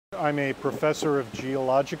I'm a professor of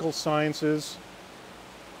geological sciences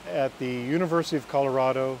at the University of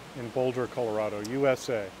Colorado in Boulder, Colorado,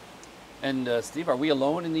 USA. And Steve, are we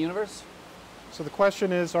alone in the universe? So the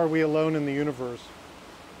question is, are we alone in the universe?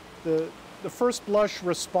 The first blush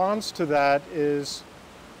response to that is,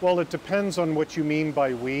 well, it depends on what you mean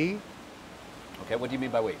by we. Okay, what do you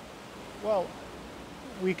mean by we? Well,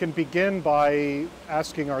 we can begin by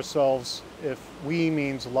asking ourselves if we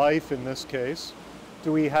means life in this case.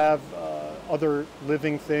 Do we have other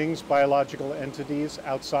living things, biological entities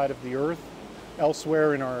outside of the Earth,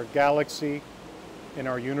 elsewhere in our galaxy, in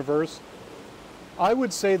our universe? I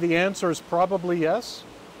would say the answer is probably yes,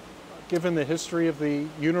 given the history of the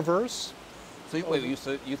universe. So wait,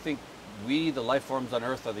 you think we, the life forms on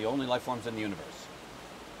Earth, are the only life forms in the universe?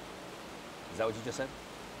 Is that what you just said?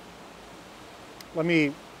 Let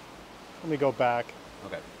me go back.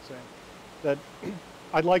 Okay. Saying that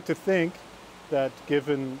I'd like to think that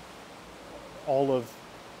given all of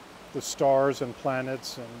the stars and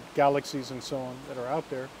planets and galaxies and so on that are out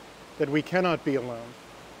there, that we cannot be alone.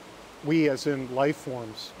 We as in life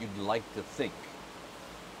forms. You'd like to think.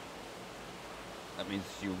 That means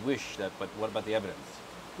you wish that, but what about the evidence?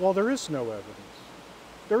 Well, there is no evidence.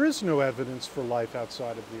 There is no evidence for life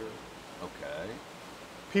outside of the Earth. Okay.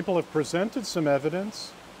 People have presented some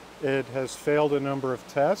evidence. It has failed a number of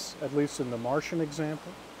tests, at least in the Martian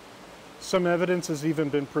example. Some evidence has even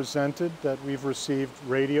been presented that we've received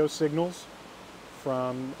radio signals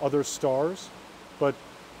from other stars, but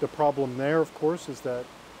the problem there, of course, is that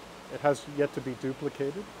it has yet to be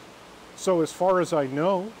duplicated. So as far as I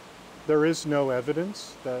know, there is no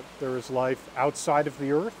evidence that there is life outside of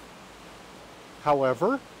the Earth.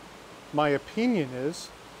 However, my opinion is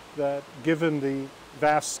that given the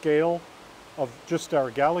vast scale of just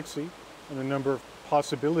our galaxy and the number of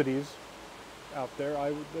possibilities out there,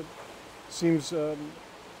 it seems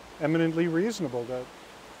eminently reasonable that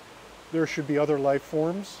there should be other life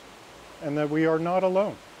forms and that we are not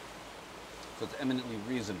alone. So it's eminently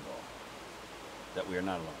reasonable that we are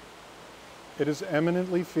not alone. It is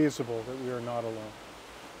eminently feasible that we are not alone.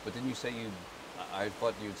 But didn't you say I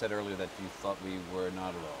thought you said earlier that you thought we were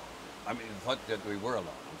not alone. I mean, you thought that we were alone.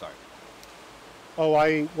 I'm sorry. Oh,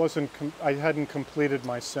 I hadn't completed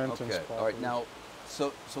my sentence. Okay, all right. Now,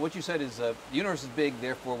 so what you said is the universe is big,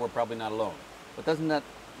 therefore we're probably not alone. But doesn't that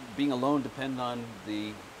being alone depend on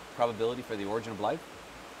the probability for the origin of life?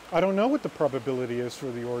 I don't know what the probability is for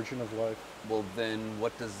the origin of life. Well, then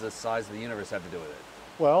what does the size of the universe have to do with it?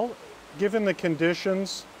 Well, given the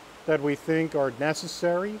conditions that we think are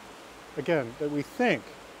necessary, again, that we think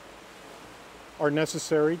are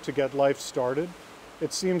necessary to get life started,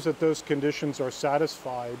 it seems that those conditions are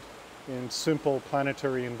satisfied in simple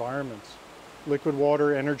planetary environments. Liquid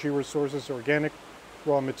water, energy resources, organic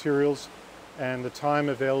raw materials, and the time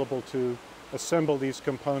available to assemble these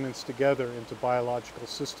components together into biological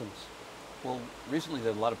systems. Well, recently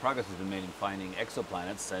a lot of progress has been made in finding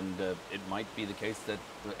exoplanets, and it might be the case that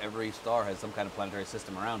every star has some kind of planetary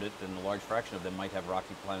system around it, and a large fraction of them might have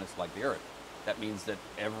rocky planets like the Earth. That means that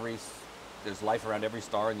there's life around every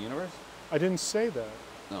star in the universe? I didn't say that.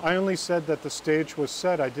 No. I only said that the stage was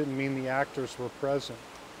set. I didn't mean the actors were present.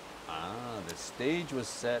 Ah, the stage was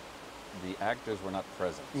set, the actors were not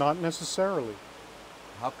present. Not necessarily.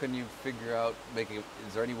 How can you figure out,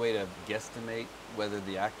 is there any way to guesstimate whether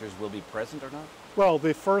the actors will be present or not? Well,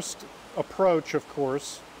 the first approach, of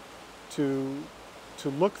course, to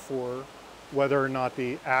look for whether or not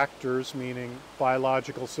the actors, meaning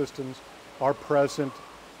biological systems, are present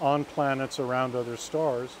on planets around other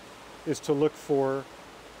stars, is to look for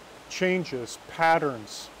changes,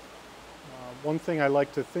 patterns. One thing I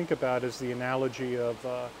like to think about is the analogy of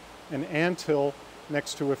an anthill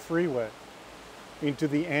next to a freeway. I mean, do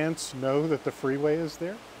the ants know that the freeway is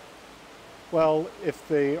there? Well, if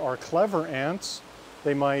they are clever ants,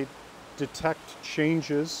 they might detect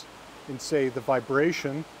changes in, say, the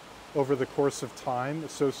vibration over the course of time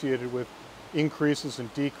associated with increases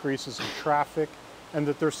and decreases in traffic, and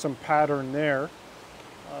that there's some pattern there.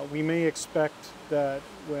 We may expect that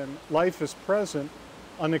when life is present,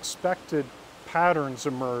 unexpected patterns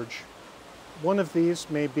emerge. One of these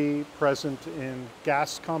may be present in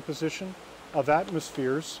gas composition of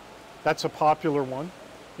atmospheres. That's a popular one.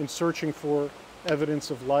 In searching for evidence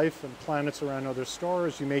of life and planets around other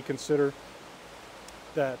stars, you may consider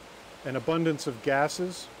that an abundance of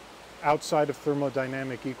gases outside of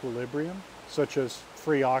thermodynamic equilibrium, such as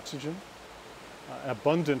free oxygen,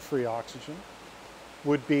 abundant free oxygen,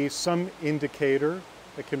 would be some indicator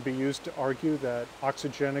that can be used to argue that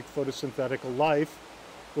oxygenic photosynthetic life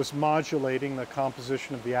was modulating the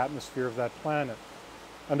composition of the atmosphere of that planet.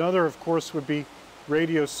 Another, of course, would be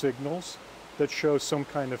radio signals that show some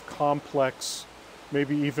kind of complex,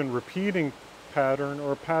 maybe even repeating pattern,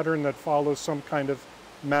 or a pattern that follows some kind of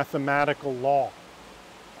mathematical law.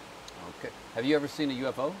 Okay. Have you ever seen a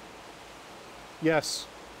UFO? Yes.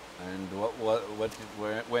 And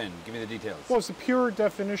when? Give me the details. Well, it's the pure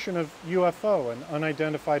definition of UFO, an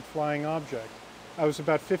unidentified flying object. I was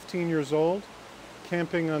about 15 years old,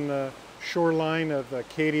 camping on the shoreline of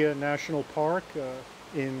Acadia National Park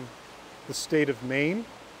in the state of Maine.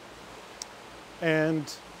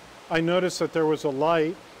 And I noticed that there was a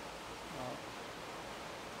light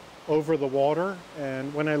over the water,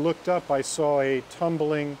 and when I looked up, I saw a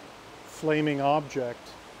tumbling, flaming object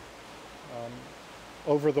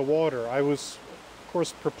over the water. I was, of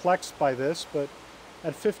course, perplexed by this, but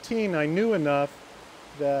at 15, I knew enough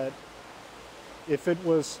that if it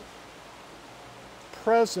was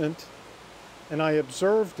present and I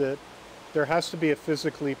observed it, there has to be a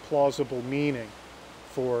physically plausible meaning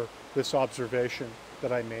for this observation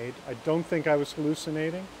that I made. I don't think I was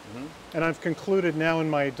hallucinating. And I've concluded now in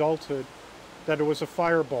my adulthood that it was a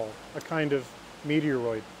fireball, a kind of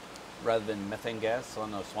meteoroid. Rather than methane gas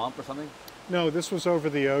on a swamp or something? No, this was over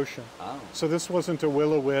the ocean. Oh. So this wasn't a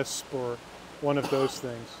will-o-wisp or one of those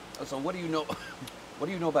things. So what do you know? What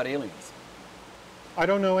do you know about aliens? I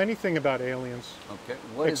don't know anything about aliens. Okay.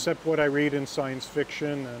 Except what I read in science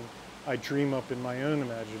fiction and I dream up in my own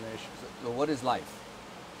imagination. So what is life?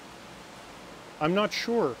 I'm not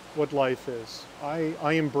sure what life is.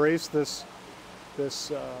 I embrace this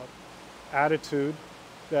attitude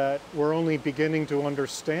that we're only beginning to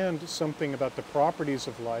understand something about the properties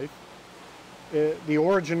of life. The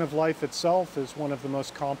origin of life itself is one of the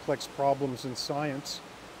most complex problems in science.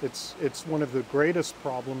 It's one of the greatest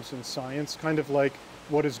problems in science, kind of like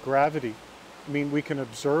what is gravity? I mean, we can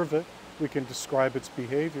observe it, we can describe its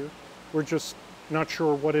behavior. We're just not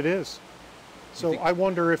sure what it is. So I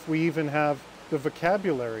wonder if we even have the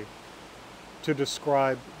vocabulary to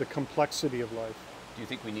describe the complexity of life. Do you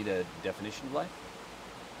think we need a definition of life?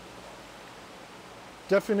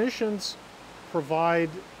 Definitions provide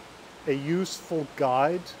a useful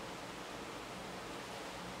guide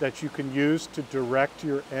that you can use to direct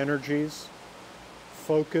your energies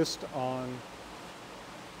focused on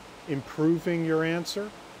improving your answer,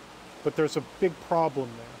 but there's a big problem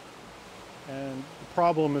there. And the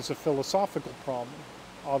problem is a philosophical problem,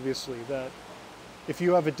 obviously, that if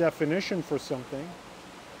you have a definition for something,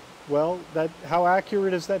 well, how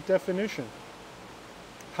accurate is that definition?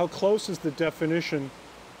 How close is the definition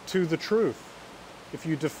to the truth? If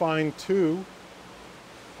you define 2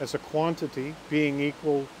 as a quantity being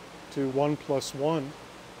equal to 1 plus 1,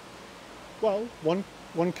 well,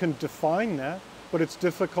 one can define that, but it's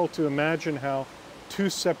difficult to imagine how 2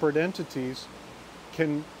 separate entities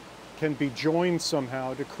can be joined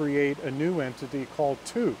somehow to create a new entity called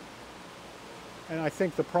 2. And I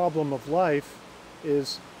think the problem of life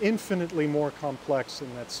is infinitely more complex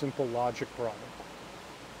than that simple logic problem.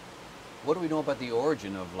 What do we know about the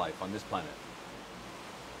origin of life on this planet?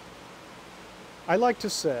 I like to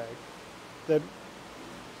say that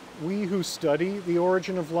we who study the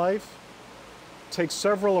origin of life take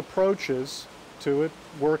several approaches to it,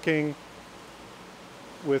 working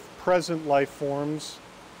with present life forms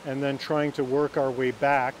and then trying to work our way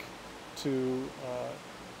back to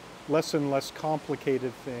less and less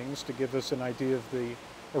complicated things to give us an idea of the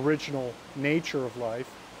original nature of life.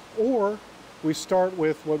 Or we start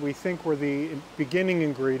with what we think were the beginning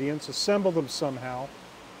ingredients, assemble them somehow,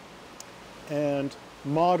 and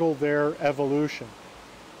model their evolution.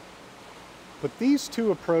 But these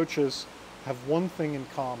 2 approaches have one thing in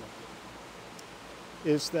common,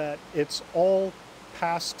 is that it's all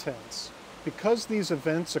past tense. Because these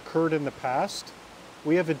events occurred in the past,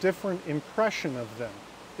 we have a different impression of them.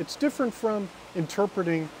 It's different from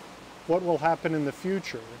interpreting what will happen in the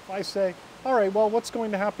future. If I say, all right, well, what's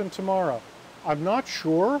going to happen tomorrow? I'm not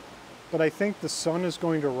sure, but I think the sun is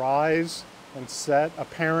going to rise and set,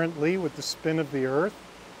 apparently, with the spin of the earth,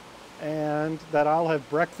 and that I'll have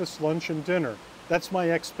breakfast, lunch, and dinner. That's my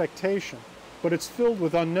expectation, but it's filled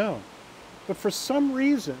with unknown. But for some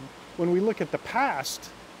reason, when we look at the past,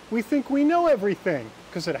 we think we know everything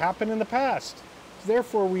because it happened in the past.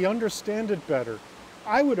 Therefore, we understand it better.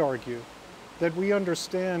 I would argue that we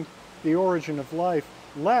understand the origin of life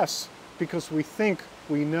less because we think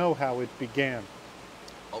we know how it began.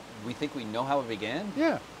 Oh, we think we know how it began?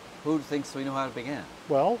 Yeah. Who thinks we know how it began?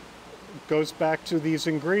 Well, it goes back to these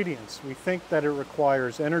ingredients. We think that it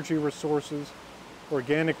requires energy resources,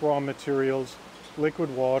 organic raw materials,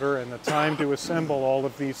 liquid water, and the time to assemble all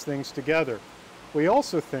of these things together. We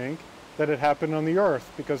also think that it happened on the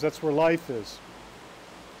earth because that's where life is.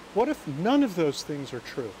 What if none of those things are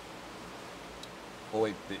true? Oh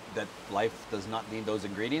wait, that life does not need those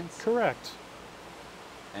ingredients, Correct.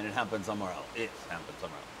 and it happens somewhere else. It happens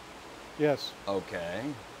somewhere Yes. else. Okay,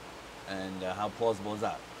 and how plausible is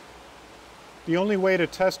that? The only way to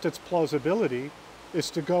test its plausibility is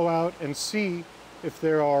to go out and see if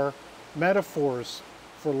there are metaphors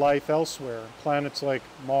for life elsewhere, planets like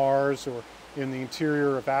Mars, or in the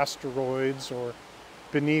interior of asteroids, or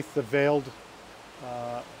beneath the veiled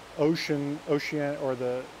ocean, or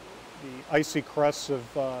the icy crusts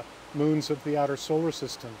of moons of the outer solar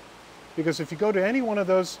system. Because if you go to any one of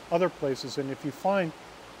those other places, and if you find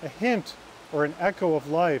a hint or an echo of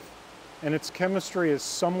life, and its chemistry is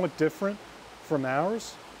somewhat different from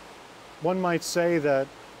ours, one might say that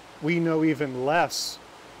we know even less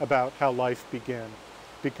about how life began,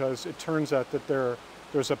 because it turns out that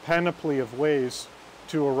there's a panoply of ways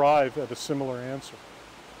to arrive at a similar answer.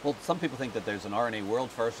 Well, some people think that there's an RNA world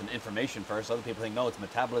first and information first. Other people think, no, it's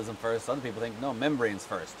metabolism first. Other people think, no, membranes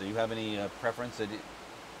first. Do you have any preference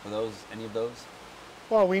for those, any of those?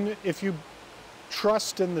 Well, if you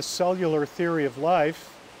trust in the cellular theory of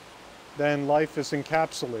life, then life is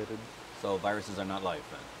encapsulated. So viruses are not life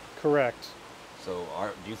then? Correct. So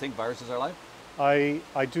do you think viruses are life? I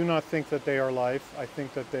do not think that they are life. I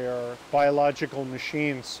think that they are biological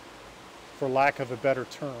machines, for lack of a better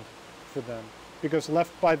term for them. Because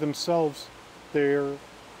left by themselves, they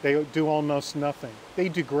do almost nothing. They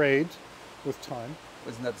degrade with time.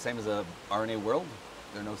 Isn't that the same as a RNA world?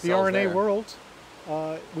 There are no cells The RNA there. world,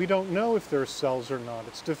 we don't know if there are cells or not.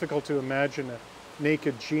 It's difficult to imagine a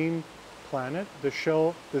naked gene planet.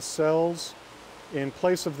 The cells, in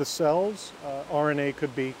place of the cells, RNA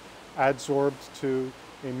could be adsorbed to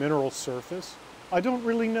a mineral surface. I don't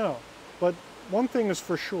really know. But one thing is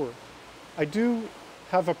for sure. I do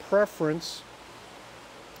have a preference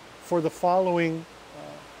for the following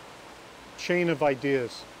chain of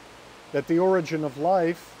ideas: that the origin of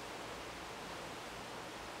life,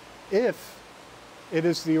 if it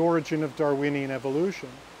is the origin of Darwinian evolution,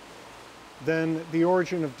 then the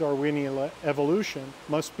origin of Darwinian evolution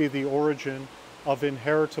must be the origin of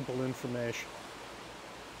inheritable information.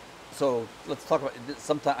 So let's talk about,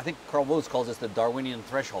 sometimes, I think Carl Woese calls this the Darwinian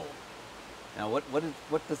threshold. Now,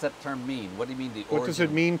 what does that term mean? What do you mean the origin? What does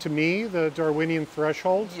it mean to me, the Darwinian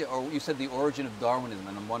threshold? Yeah, or you said the origin of Darwinism,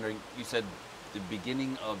 and I'm wondering, you said the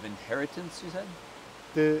beginning of inheritance, you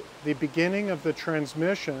said? The beginning of the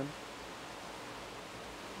transmission,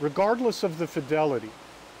 regardless of the fidelity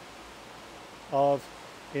of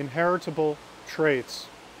inheritable traits,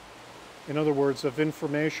 in other words, of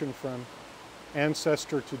information from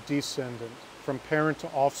ancestor to descendant, from parent to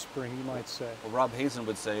offspring, you might say. Well, Rob Hazen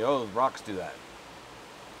would say, oh, rocks do that.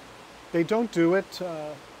 They don't do it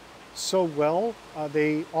so well.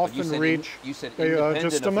 They often reach... You said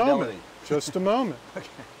independent just a of moment. fidelity. Just a moment. Okay.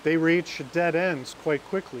 They reach dead ends quite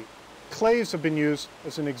quickly. Clays have been used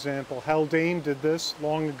as an example. Haldane did this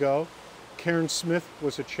long ago. Cairn Smith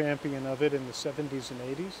was a champion of it in the 70s and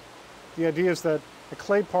 80s. The idea is that a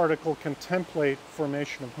clay particle can template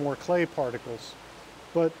formation of more clay particles.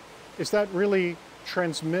 But is that really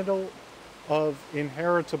transmittal of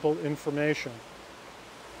inheritable information?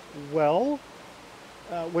 Well,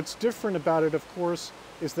 what's different about it, of course,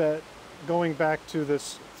 is that going back to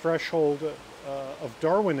this threshold of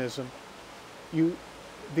Darwinism,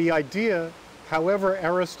 the idea, however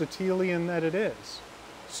Aristotelian that it is,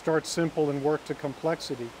 start simple and work to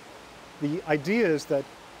complexity. The idea is that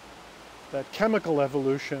chemical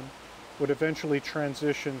evolution would eventually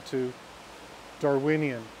transition to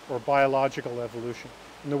Darwinian or biological evolution.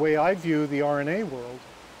 And the way I view the RNA world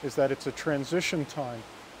is that it's a transition time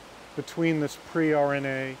between this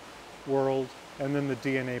pre-RNA world and then the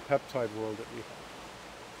DNA peptide world that we have.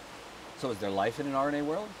 So is there life in an RNA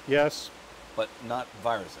world? Yes. But not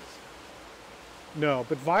viruses? No,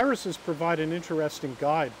 but viruses provide an interesting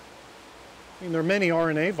guide. I mean, there are many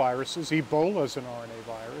RNA viruses. Ebola is an RNA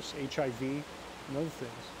virus, HIV, and other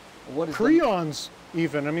things. What is Prions,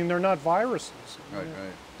 even. I mean, they're not viruses. Right.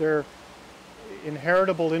 They're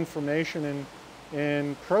inheritable information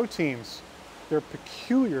in proteins. They're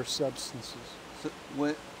peculiar substances. So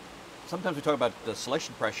sometimes we talk about the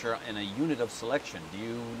selection pressure and a unit of selection. Do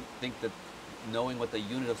you think that knowing what the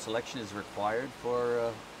unit of selection is required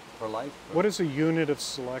for life? What is a unit of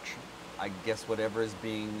selection? I guess whatever is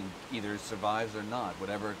being either survives or not,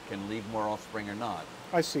 whatever can leave more offspring or not.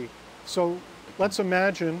 I see. So let's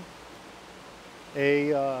imagine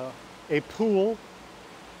a pool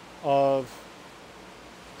of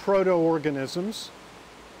proto-organisms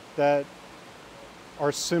that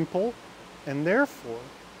are simple, and therefore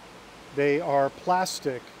they are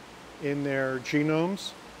plastic in their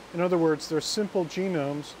genomes In other words, their simple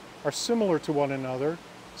genomes are similar to one another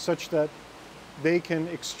such that they can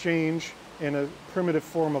exchange in a primitive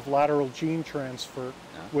form of lateral gene transfer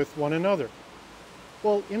with one another.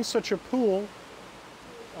 Well, in such a pool,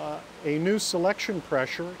 a new selection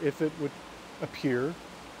pressure, if it would appear,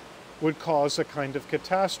 would cause a kind of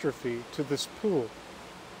catastrophe to this pool.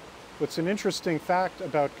 What's an interesting fact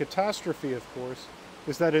about catastrophe, of course,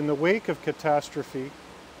 is that in the wake of catastrophe,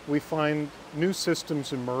 we find new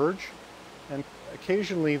systems emerge, and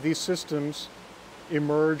occasionally these systems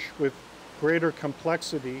emerge with greater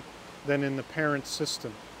complexity than in the parent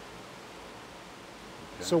system.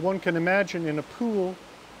 Okay. So one can imagine in a pool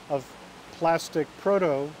of plastic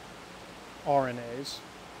proto-RNAs,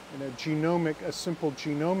 in a simple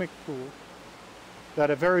genomic pool, that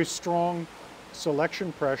a very strong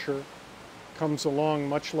selection pressure comes along,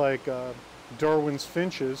 much like Darwin's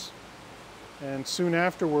finches, and soon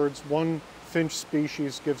afterwards one finch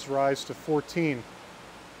species gives rise to 14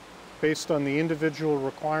 based on the individual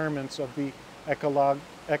requirements of the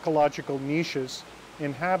ecological niches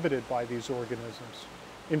inhabited by these organisms.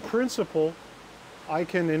 In principle, I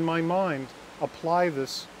can, in my mind, apply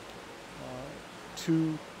this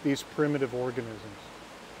to these primitive organisms.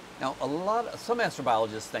 Now, some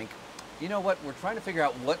astrobiologists think, you know what, we're trying to figure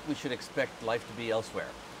out what we should expect life to be elsewhere.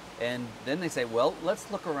 And then they say, well,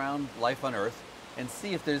 let's look around life on Earth and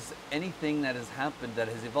see if there's anything that has happened that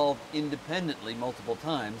has evolved independently multiple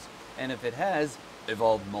times. And if it has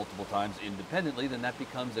evolved multiple times independently, then that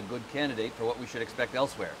becomes a good candidate for what we should expect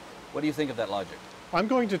elsewhere. What do you think of that logic? I'm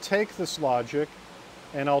going to take this logic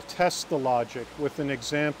and I'll test the logic with an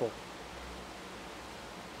example.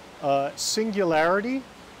 Singularity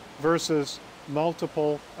versus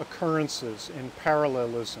multiple occurrences in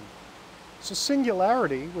parallelism. So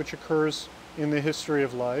singularity, which occurs in the history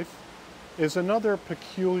of life, is another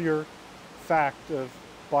peculiar fact of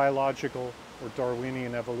biological or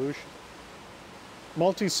Darwinian evolution.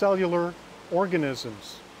 Multicellular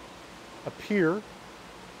organisms appear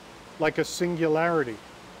like a singularity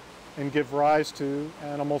and give rise to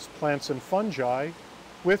animals, plants, and fungi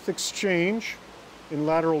with exchange in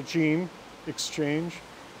lateral gene exchange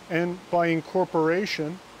and by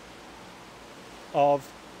incorporation of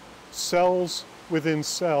cells within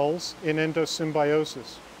cells in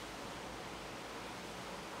endosymbiosis.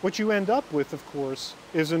 What you end up with, of course,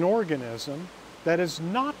 is an organism that is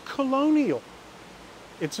not colonial.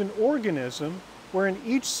 It's an organism wherein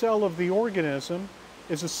each cell of the organism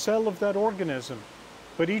is a cell of that organism,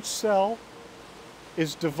 but each cell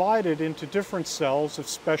is divided into different cells of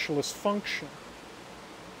specialist function.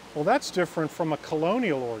 Well, that's different from a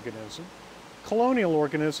colonial organism. Colonial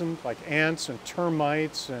organisms like ants and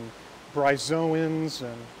termites and bryozoans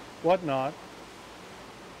and whatnot,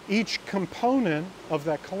 each component of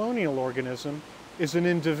that colonial organism is an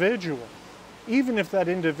individual. Even if that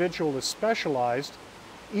individual is specialized,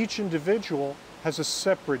 each individual has a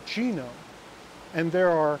separate genome. And there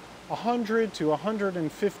are 100 to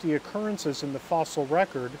 150 occurrences in the fossil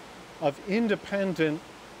record of independent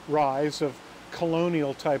rise of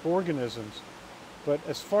colonial type organisms. But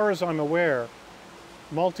as far as I'm aware,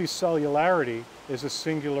 multicellularity is a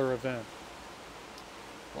singular event.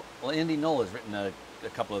 Well, Andy Knoll has written a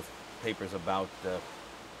couple of papers about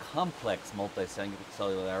complex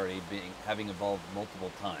multicellularity having evolved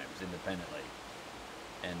multiple times independently.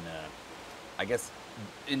 And I guess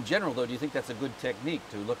in general, though, do you think that's a good technique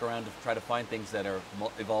to look around to try to find things that are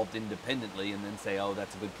evolved independently and then say, oh,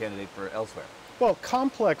 that's a good candidate for elsewhere? Well,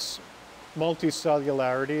 complex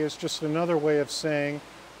multicellularity is just another way of saying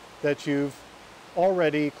that you've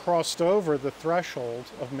already crossed over the threshold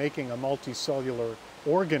of making a multicellular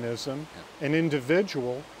organism, an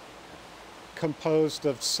individual composed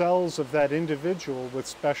of cells of that individual with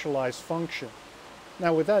specialized function.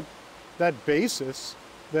 Now, with that basis,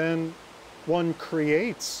 then one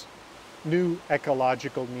creates new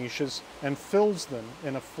ecological niches and fills them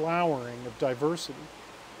in a flowering of diversity.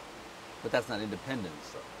 But that's not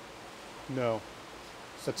independence, though. No,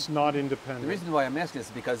 that's not independent. The reason why I'm asking this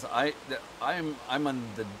is because I'm on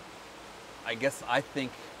the, I guess I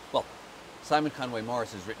think, well, Simon Conway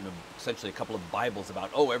Morris has written essentially a couple of Bibles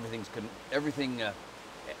about, oh, everything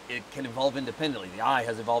it can evolve independently. The eye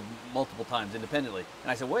has evolved multiple times independently.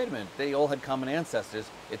 And I said, wait a minute, they all had common ancestors.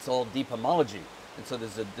 It's all deep homology. And so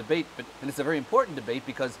there's a debate, and it's a very important debate,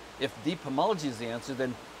 because if deep homology is the answer,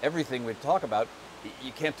 then everything we talk about,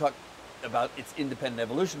 you can't talk about its independent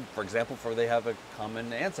evolution, for example, for they have a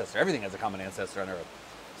common ancestor. Everything has a common ancestor on Earth.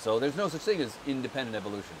 So there's no such thing as independent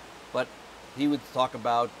evolution. But he would talk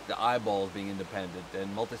about the eyeballs being independent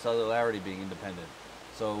and multicellularity being independent.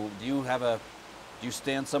 So do you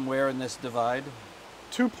stand somewhere in this divide?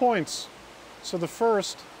 2 points. So the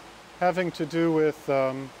first having to do with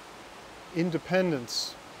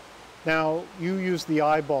independence. Now, you use the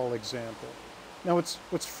eyeball example. Now,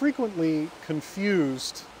 what's frequently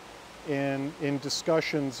confused in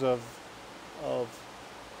discussions of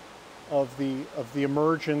the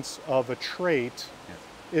emergence of a trait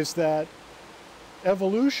is that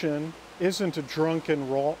evolution isn't a drunken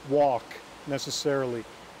walk necessarily.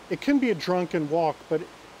 It can be a drunken walk, but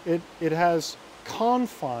it has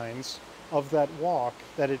confines of that walk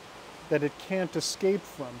that it can't escape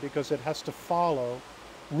from because it has to follow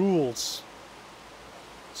rules.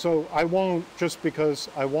 So I won't, just because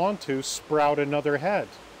I want to, sprout another head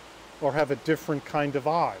or have a different kind of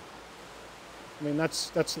eye. I mean,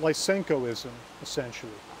 that's Lysenkoism,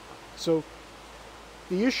 essentially. So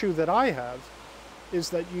the issue that I have is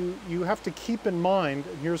that you have to keep in mind,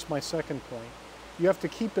 and here's my second point, you have to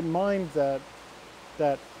keep in mind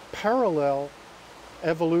that parallel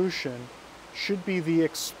evolution should be the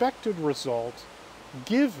expected result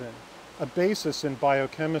given a basis in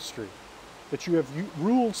biochemistry, that you have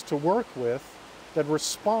rules to work with that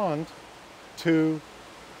respond to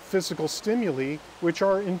physical stimuli, which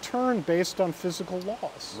are in turn based on physical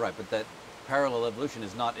laws. Right, but that parallel evolution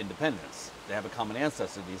is not independence. They have a common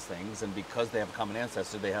ancestor, these things, and because they have a common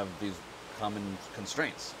ancestor, they have these common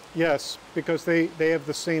constraints. Yes, because they have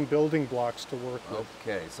the same building blocks to work with.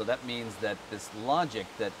 Okay, so that means that this logic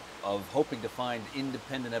that of hoping to find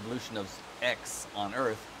independent evolution of X on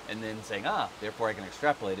Earth and then saying, therefore I can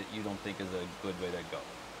extrapolate it, you don't think is a good way to go.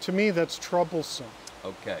 To me, that's troublesome.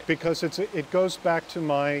 Okay. Because it goes back to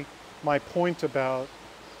my point about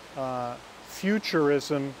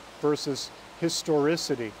futurism versus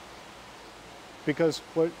historicity. Because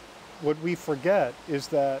what we forget is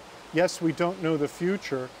that, yes, we don't know the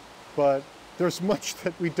future, but there's much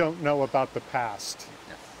that we don't know about the past.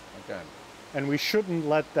 Yes. Okay. And we shouldn't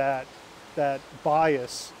let that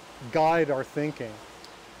bias guide our thinking.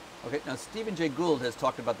 Okay, now Stephen Jay Gould has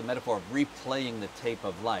talked about the metaphor of replaying the tape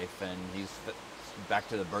of life, and he's back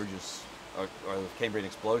to the Burgess or the Cambrian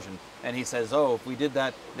explosion, and he says, if we did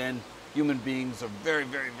that, then human beings are very,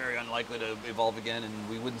 very, very unlikely to evolve again, and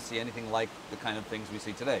we wouldn't see anything like the kind of things we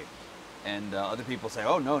see today. And other people say,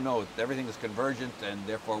 no, everything is convergent, and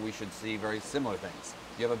therefore we should see very similar things.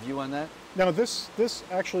 Do you have a view on that? Now, this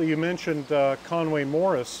actually, you mentioned Conway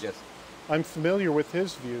Morris. Yes. I'm familiar with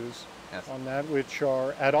his views yes. on that, which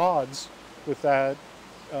are at odds with that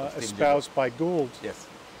espoused by Gould. Yes,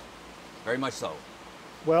 very much so.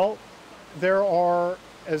 Well, there are,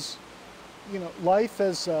 as you know, life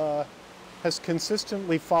has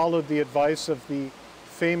consistently followed the advice of the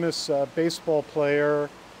famous baseball player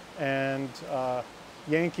and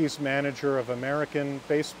Yankees manager of American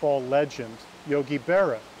baseball legend, Yogi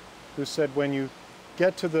Berra, who said, when you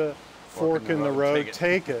get to the fork in the road,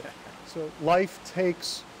 take it. So life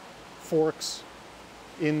takes forks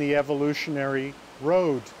in the evolutionary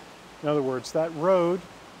road. In other words, that road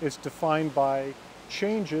is defined by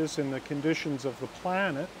changes in the conditions of the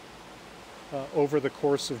planet over the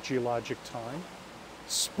course of geologic time,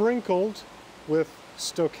 sprinkled with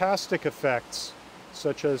stochastic effects,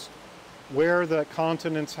 such as where the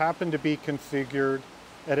continents happen to be configured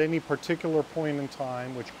at any particular point in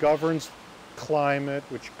time, which governs climate,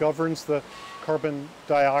 which governs the carbon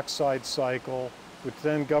dioxide cycle, which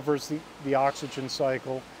then governs the oxygen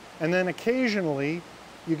cycle. And then occasionally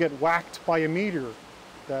you get whacked by a meteor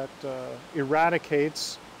that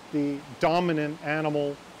eradicates the dominant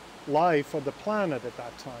animal life of the planet at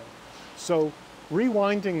that time. So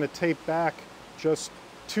rewinding the tape back just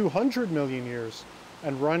 200 million years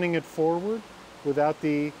and running it forward without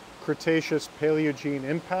the Cretaceous Paleogene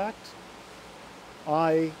impact,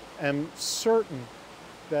 I am certain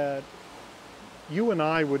that you and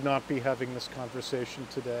I would not be having this conversation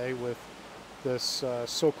today with this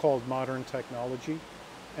so-called modern technology.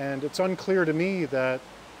 And it's unclear to me that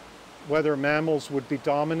whether mammals would be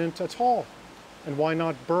dominant at all, and why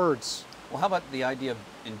not birds? Well, how about the idea of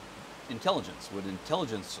intelligence? Would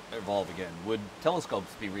intelligence evolve again? Would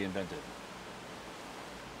telescopes be reinvented?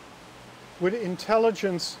 Would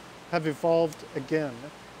intelligence have evolved again?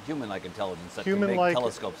 Human-like intelligence that can make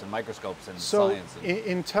telescopes and microscopes and science. So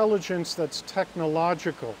intelligence that's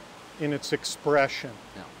technological in its expression.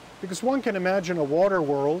 Yeah. Because one can imagine a water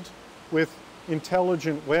world with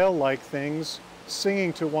intelligent whale-like things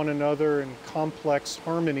singing to one another in complex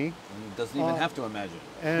harmony. And doesn't even have to imagine.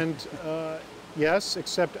 And yes,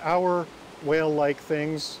 except our whale-like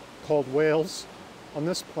things, called whales, on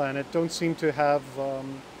this planet don't seem to have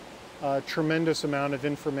a tremendous amount of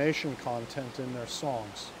information content in their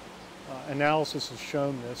songs. Analysis has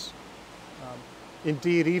shown this.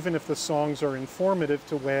 Indeed, even if the songs are informative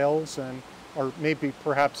to whales and are maybe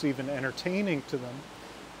perhaps even entertaining to them,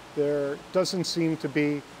 there doesn't seem to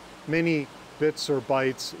be many bits or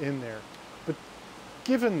bytes in there. But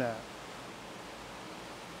given that,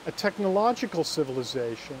 a technological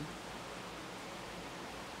civilization,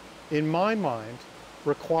 in my mind,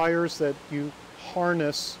 requires that you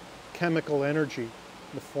harness chemical energy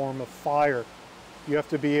in the form of fire. You have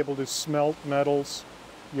to be able to smelt metals,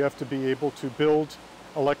 you have to be able to build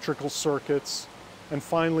electrical circuits, and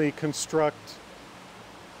finally construct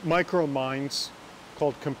micro minds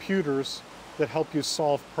called computers that help you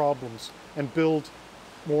solve problems and build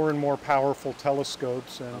more and more powerful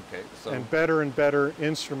telescopes and better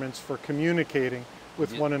instruments for communicating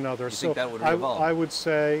with one another. You think that would evolve? I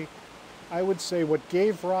would say what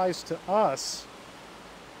gave rise to us,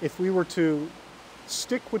 if we were to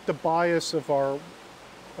stick with the bias of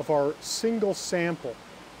our single sample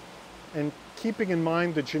and keeping in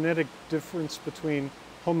mind the genetic difference between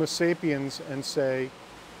Homo sapiens and, say,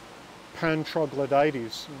 pan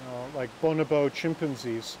troglodytes, like bonobo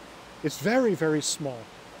chimpanzees, it's very, very small.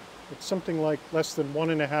 It's something like less than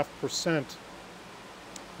 1.5%.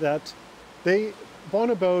 That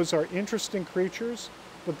bonobos are interesting creatures,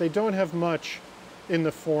 but they don't have much in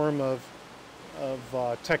the form of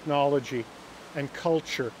technology and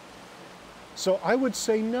culture. So I would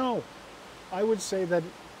say no. I would say that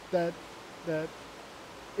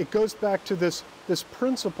it goes back to this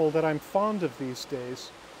principle that I'm fond of these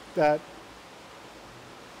days, that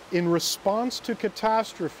in response to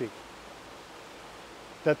catastrophe,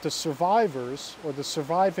 that the survivors or the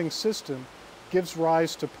surviving system gives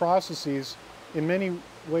rise to processes in many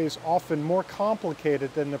ways often more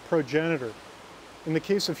complicated than the progenitor. In the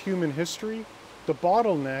case of human history, the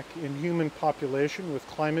bottleneck in human population with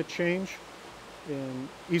climate change in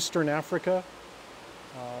Eastern Africa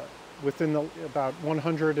within about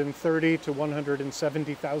 130 to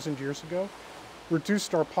 170,000 years ago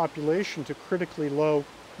reduced our population to critically low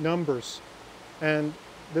numbers. And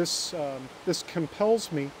this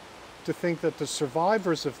compels me to think that the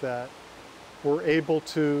survivors of that were able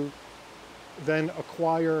to then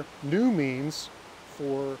acquire new means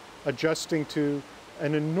for adjusting to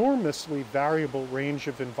an enormously variable range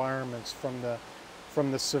of environments, from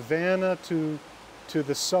the savanna to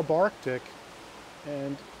the subarctic.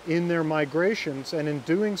 And in their migrations, and in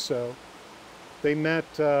doing so, they met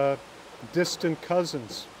distant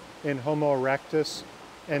cousins in Homo erectus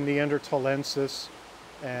and Neanderthalensis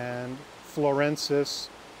and Florensis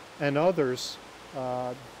and others,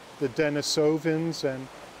 the Denisovans and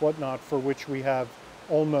whatnot, for which we have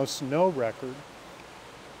almost no record,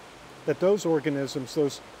 that those organisms,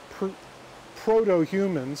 those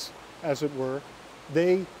proto-humans, as it were,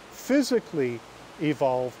 they physically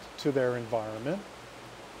evolved to their environment.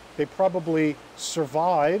 They probably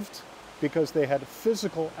survived because they had a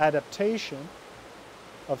physical adaptation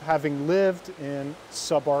of having lived in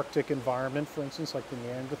subarctic environment, for instance, like the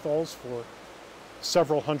Neanderthals, for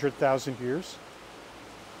several 100,000 years.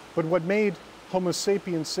 But what made Homo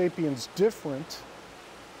sapiens sapiens different,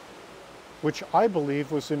 which I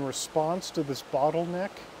believe was in response to this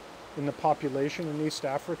bottleneck in the population in East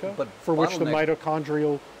Africa, for which the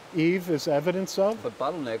mitochondrial Eve is evidence of. But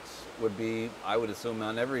bottlenecks would be, I would assume,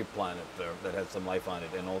 on every planet there that has some life on it,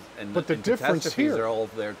 and but the difference here, are all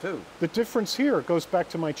there too. The difference here goes back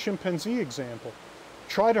to my chimpanzee example.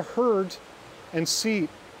 Try to herd and seat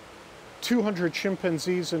 200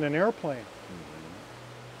 chimpanzees in an airplane.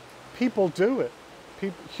 Mm-hmm. People do it.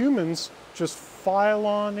 Humans just file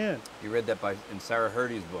on in. You read that in Sarah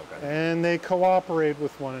Hrdy's book, I think. And they cooperate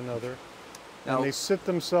with one another. Now, and they sit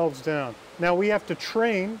themselves down. Now we have to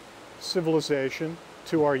train civilization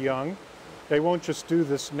to our young. They won't just do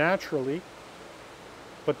this naturally,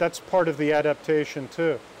 but that's part of the adaptation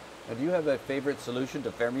too. Now, do you have a favorite solution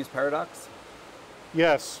to Fermi's paradox?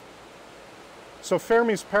 Yes. So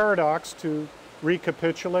Fermi's paradox, to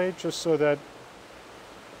recapitulate, just so that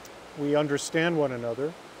we understand one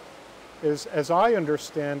another, is, as I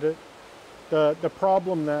understand it, the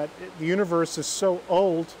problem that the universe is so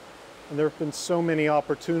old and there have been so many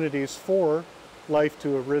opportunities for life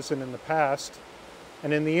to have arisen in the past,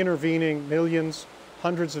 and in the intervening millions,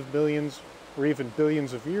 hundreds of millions, or even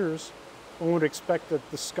billions of years, one would expect that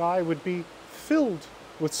the sky would be filled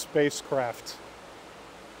with spacecraft.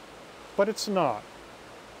 But it's not.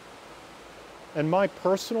 And my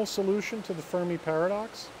personal solution to the Fermi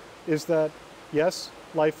paradox is that, yes,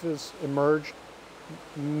 life has emerged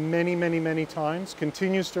many, many, many times,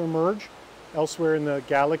 continues to emerge elsewhere in the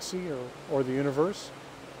galaxy or the universe,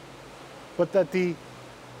 but that the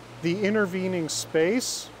intervening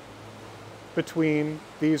space between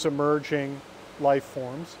these emerging life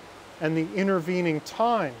forms, and the intervening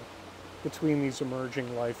time between these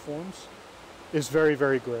emerging life forms is very,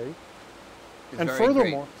 very great. It's And very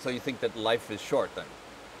furthermore, great. So you think that life is short then?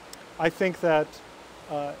 I think that,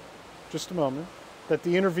 just a moment, that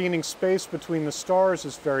the intervening space between the stars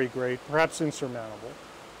is very great, perhaps insurmountable,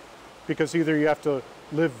 because either you have to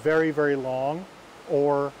live very, very long,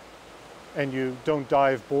 and you don't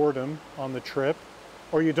die of boredom on the trip,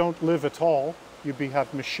 or you don't live at all,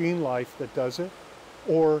 have machine life that does it,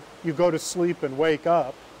 or you go to sleep and wake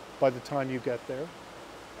up by the time you get there.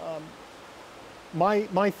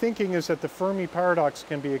 My thinking is that the Fermi paradox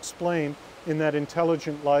can be explained in that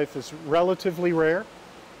intelligent life is relatively rare,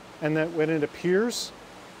 and that when it appears,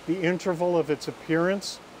 the interval of its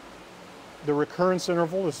appearance, the recurrence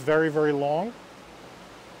interval, is very, very long,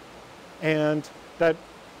 and that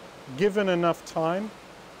given enough time,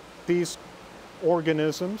 these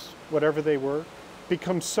organisms, whatever they were,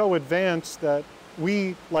 become so advanced that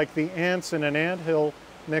we, like the ants in an anthill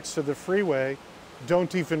next to the freeway,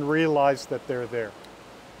 don't even realize that they're there.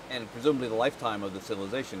 And presumably the lifetime of the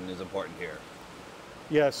civilization is important here.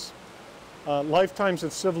 Yes. Lifetimes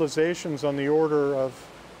of civilizations on the order of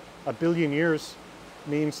 1 billion years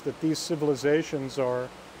means that these civilizations are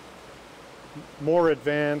more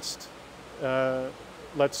advanced,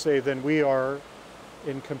 let's say, than we are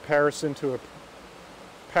in comparison to a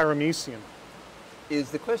paramecium.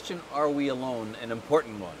 Is the question, are we alone, an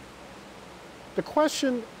important one? The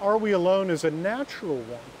question, are we alone, is a natural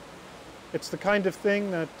one. It's the kind of thing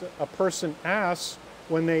that a person asks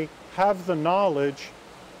when they have the knowledge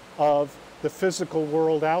of the physical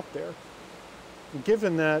world out there.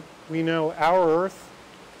 Given that we know our Earth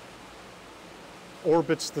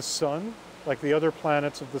orbits the sun, like the other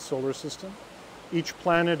planets of the solar system. Each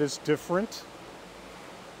planet is different.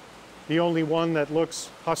 The only one that looks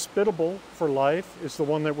hospitable for life is the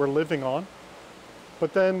one that we're living on.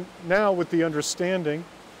 But then now with the understanding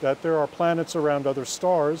that there are planets around other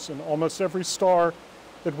stars, and almost every star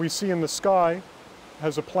that we see in the sky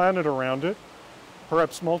has a planet around it,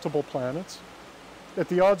 perhaps multiple planets, that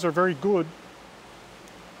the odds are very good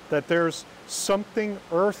that there's something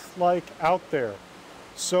Earth-like out there.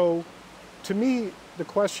 So to me, the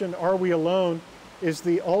question, are we alone, is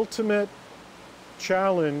the ultimate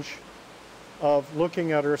challenge of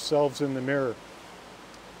looking at ourselves in the mirror.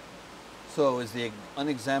 So is the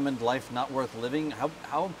unexamined life not worth living?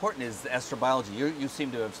 How important is astrobiology? You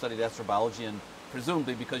seem to have studied astrobiology, and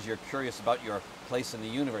presumably because you're curious about your place in the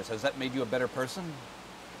universe. Has that made you a better person?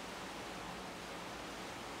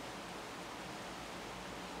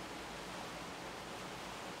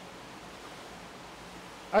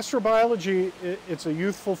 Astrobiology, it's a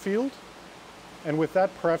youthful field, and with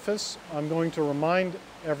that preface, I'm going to remind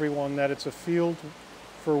everyone that it's a field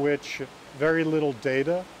for which very little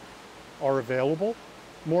data are available.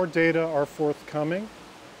 More data are forthcoming,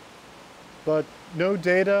 but no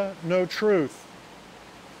data, no truth.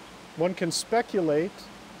 One can speculate,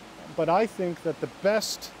 but I think that the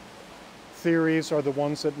best theories are the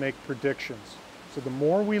ones that make predictions. So the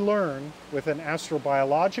more we learn with an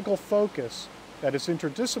astrobiological focus that is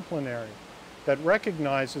interdisciplinary, that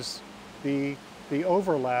recognizes the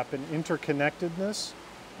overlap and interconnectedness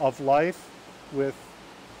of life with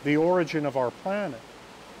the origin of our planet,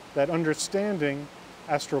 that understanding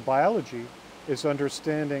astrobiology is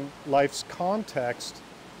understanding life's context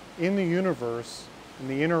in the universe and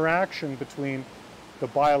the interaction between the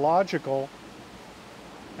biological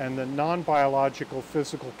and the non-biological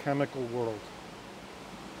physical chemical world.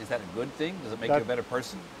 Is that a good thing? Does it make you a better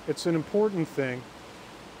person? It's an important thing.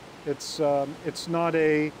 It's not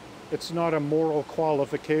a moral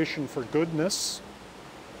qualification for goodness,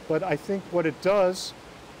 but I think what it does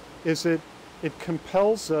is it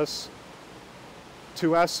compels us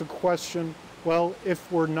to ask the question, well,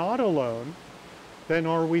 if we're not alone, then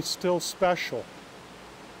are we still special?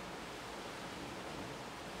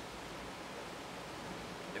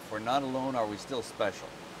 If we're not alone, are we still special?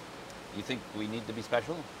 You think we need to be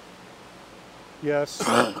special? Yes.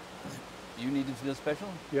 You need to feel special?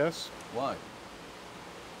 Yes. Why?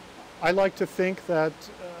 I like to think that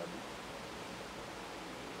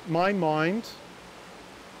my mind,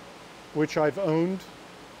 which I've owned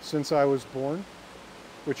since I was born,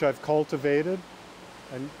 which I've cultivated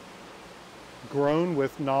and grown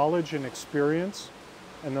with knowledge and experience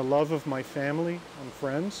and the love of my family and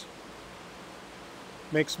friends,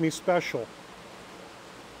 makes me special.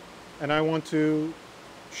 And I want to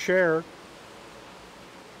share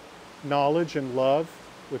knowledge and love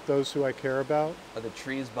with those who I care about. Are the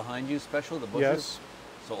trees behind you special, the bushes? Yes.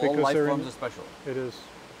 So all life forms are special? It is.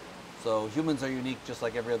 So humans are unique just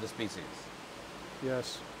like every other species?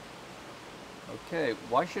 Yes. Okay,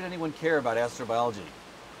 why should anyone care about astrobiology?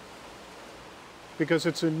 because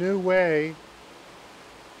it's a new way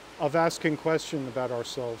of asking questions about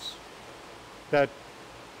ourselves that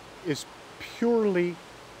is purely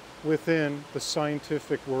within the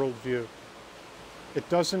scientific worldview. It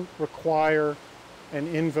doesn't require an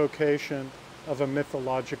invocation of a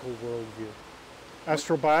mythological worldview.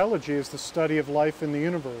 Astrobiology is the study of life in the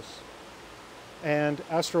universe. And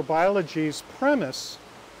astrobiology's premise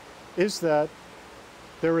is that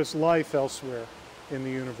there is life elsewhere in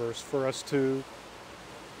the universe for us to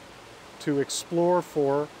explore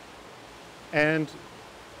for and,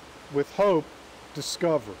 with hope,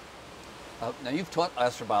 discover. Now, you've taught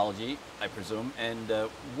astrobiology, I presume, and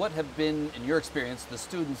what have been, in your experience, the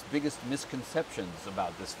students' biggest misconceptions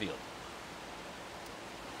about this field?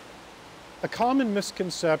 A common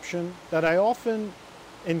misconception that I often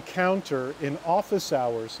encounter in office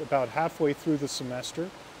hours about halfway through the semester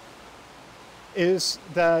is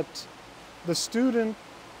that the student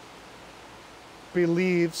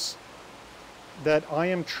believes that I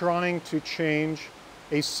am trying to change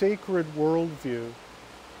a sacred worldview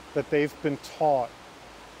that they've been taught.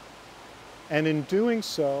 And in doing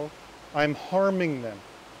so, I'm harming them.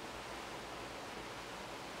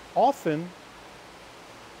 Often,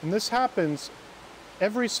 and this happens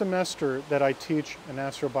every semester that I teach an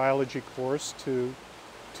astrobiology course to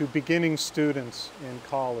beginning students in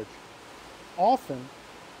college, often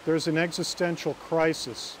there's an existential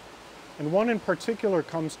crisis. And one in particular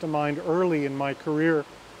comes to mind early in my career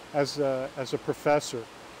as a professor.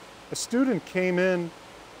 A student came in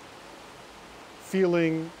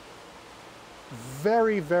feeling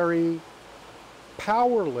very, very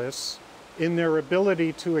powerless in their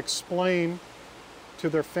ability to explain to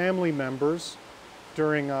their family members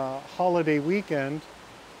during a holiday weekend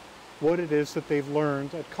what it is that they've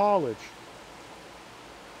learned at college.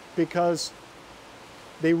 Because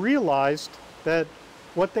they realized that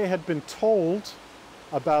what they had been told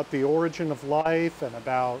about the origin of life and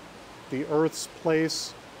about the Earth's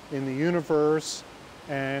place in the universe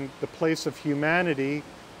and the place of humanity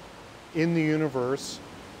in the universe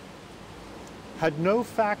had no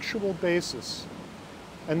factual basis.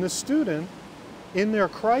 And the student, in their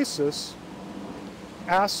crisis,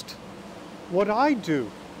 asked what I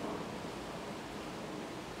do.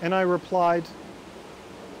 And I replied,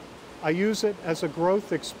 I use it as a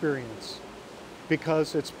growth experience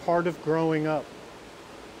because it's part of growing up,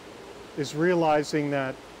 is realizing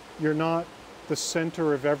that you're not the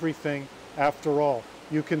center of everything after all.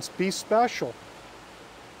 You can be special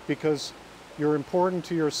because you're important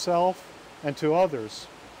to yourself and to others.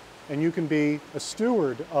 And you can be a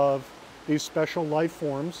steward of these special life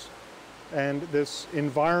forms and this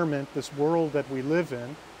environment, this world that we live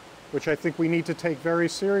in, which I think we need to take very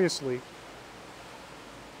seriously.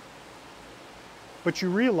 But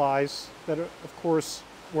you realize that, of course,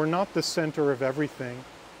 we're not the center of everything.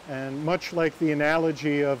 And much like the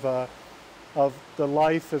analogy of the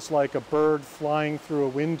life is like a bird flying through a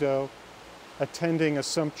window, attending a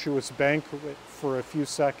sumptuous banquet for a few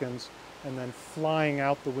seconds, and then flying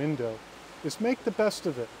out the window, is make the best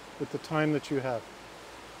of it with the time that you have.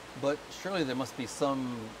 But surely there must be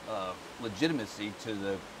some legitimacy to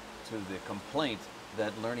the complaint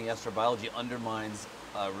that learning astrobiology undermines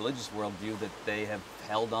a religious worldview that they have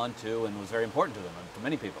held on to and was very important to them and to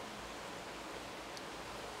many people.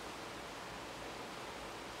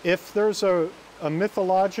 If there's a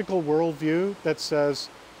mythological worldview that says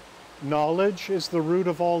knowledge is the root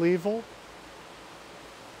of all evil,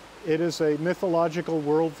 it is a mythological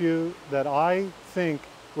worldview that I think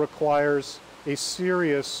requires a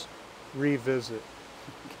serious revisit.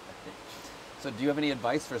 So do you have any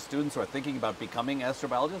advice for students who are thinking about becoming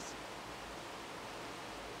astrobiologists?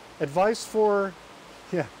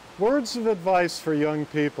 Words of advice for young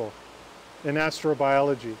people in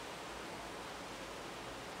astrobiology.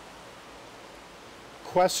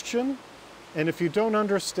 Question, and if you don't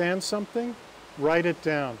understand something, write it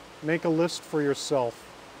down. Make a list for yourself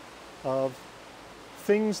of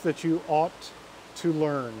things that you ought to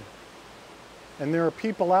learn. And there are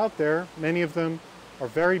people out there, many of them are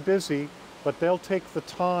very busy, but they'll take the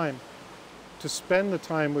time to spend the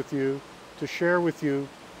time with you, to share with you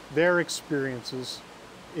their experiences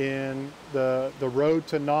in the road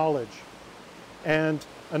to knowledge. And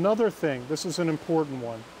another thing, this is an important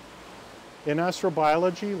one. In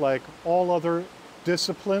astrobiology, like all other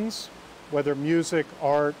disciplines, whether music,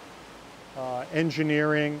 art,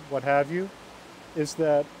 engineering, what have you, is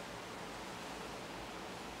that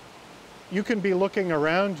you can be looking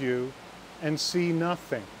around you and see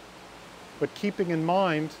nothing. But keeping in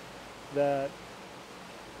mind that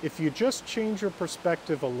if you just change your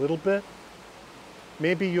perspective a little bit,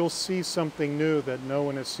 maybe you'll see something new that no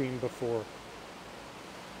one has seen before.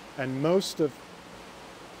 And most of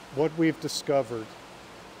what we've discovered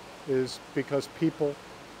is because people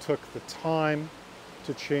took the time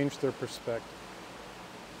to change their perspective.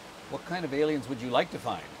 What kind of aliens would you like to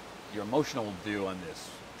find? Your emotional view on this.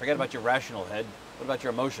 Forget about your rational head. What about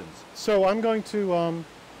your emotions? So I'm going to,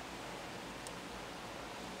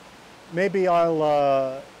 maybe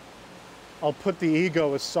I'll put the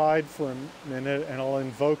ego aside for a minute and I'll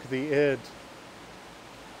invoke the id.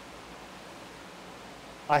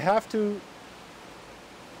 I have to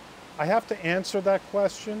answer that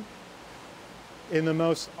question in the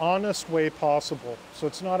most honest way possible. So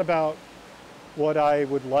it's not about what I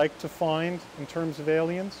would like to find in terms of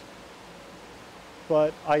aliens,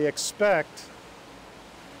 but I expect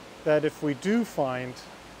that if we do find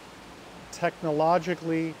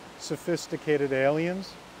technologically sophisticated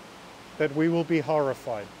aliens, that we will be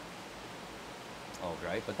horrified. Oh,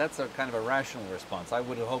 right, but that's a kind of a rational response. I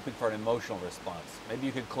would have hoping for an emotional response. Maybe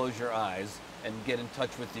you could close your eyes and get in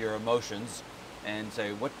touch with your emotions and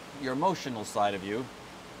say, what your emotional side of you,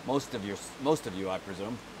 most of you, I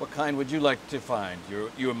presume, what kind would you like to find? Your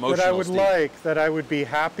emotional That I would state. like, that I would be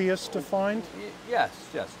happiest to find? Yes,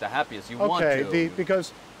 the happiest you want to. Okay,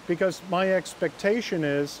 because my expectation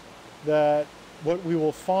is that what we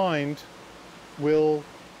will find will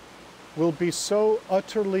be so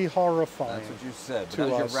utterly horrifying. That's what you said. But to that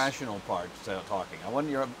was us. your rational part talking. I want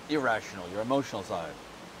your irrational, your emotional side.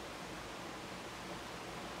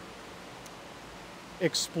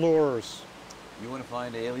 Explorers, You want to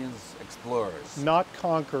find aliens, explorers. not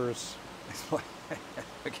conquerors.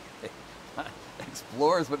 Okay.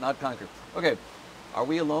 Explorers, but not conquerors. Okay. Are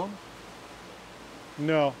we alone?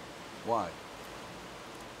 No, Why?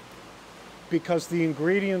 because the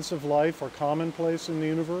ingredients of life are commonplace in the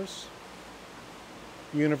universe.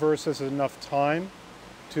 The universe has enough time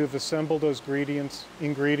to have assembled those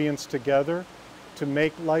ingredients together to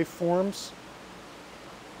make life forms,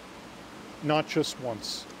 not just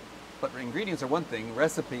once. But ingredients are one thing,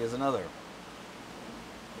 recipe is another.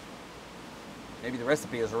 Maybe the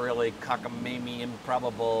recipe is really cockamamie,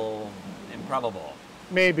 improbable.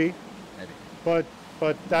 Maybe, Maybe.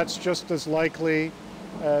 but that's just as likely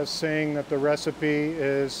as saying that the recipe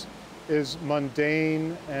is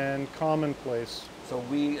mundane and commonplace. So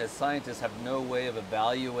we as scientists have no way of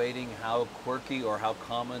evaluating how quirky or how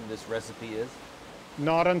common this recipe is?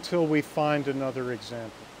 Not until we find another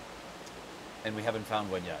example. And we haven't found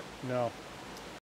one yet. No.